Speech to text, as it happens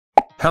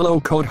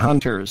Hello code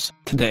hunters,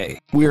 today,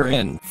 we're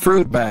in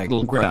Fruit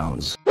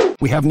Battlegrounds.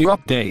 We have new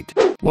update.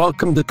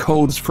 Welcome to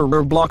Codes for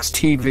Roblox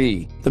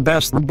TV, the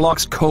best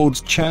Roblox Codes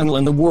channel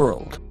in the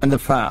world, and the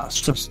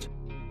fastest.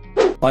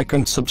 Like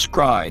and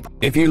subscribe,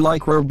 if you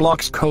like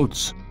Roblox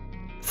Codes.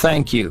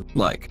 Thank you,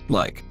 like.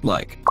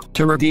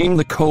 To redeem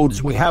the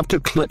codes we have to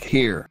click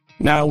here.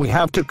 Now we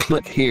have to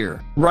click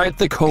here, write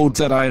the codes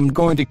that I am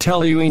going to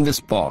tell you in this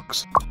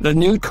box. The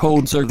new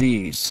codes are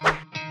these.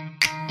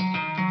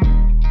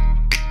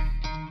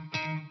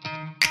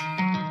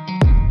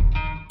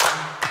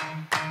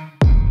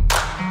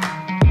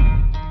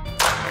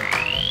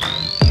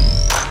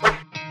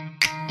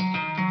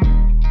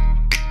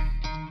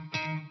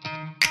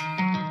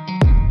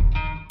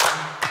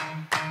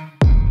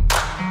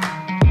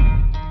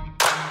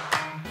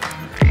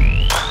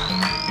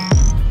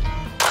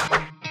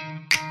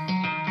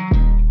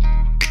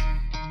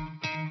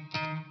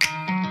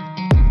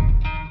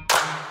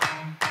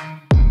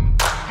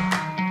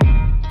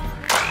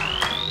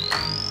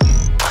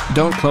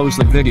 Don't close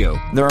the video,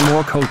 there are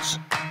more codes.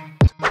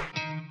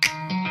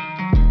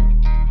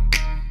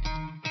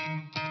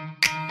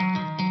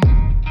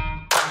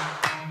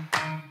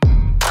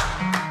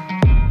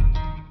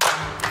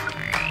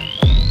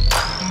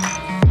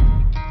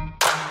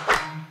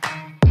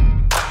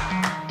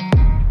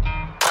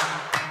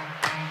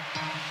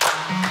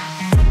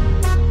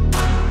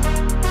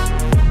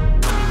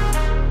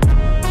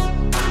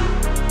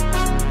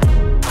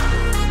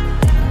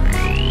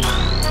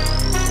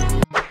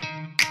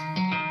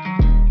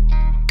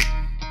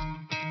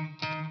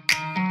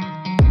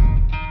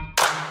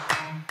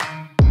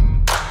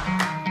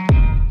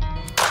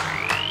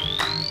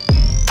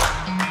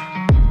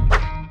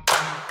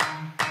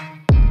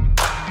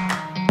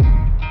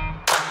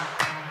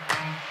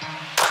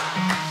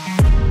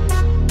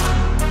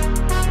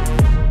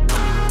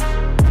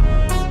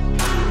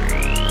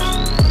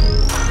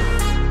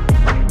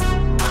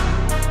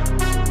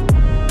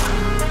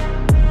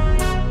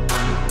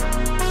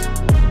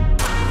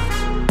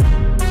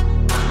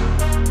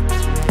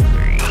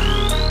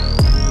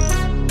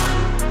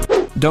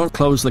 Don't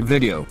close the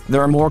video,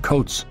 there are more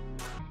codes.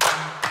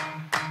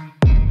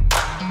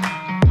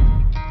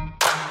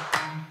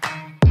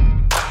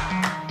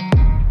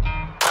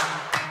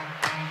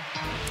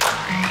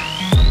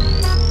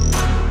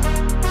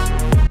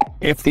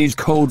 If these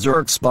codes are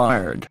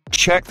expired,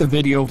 check the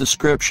video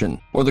description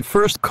or the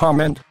first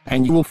comment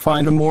and you will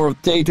find a more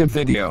updated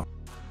video.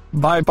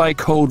 Bye bye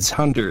codes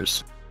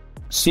hunters.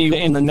 See you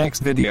in the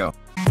next video.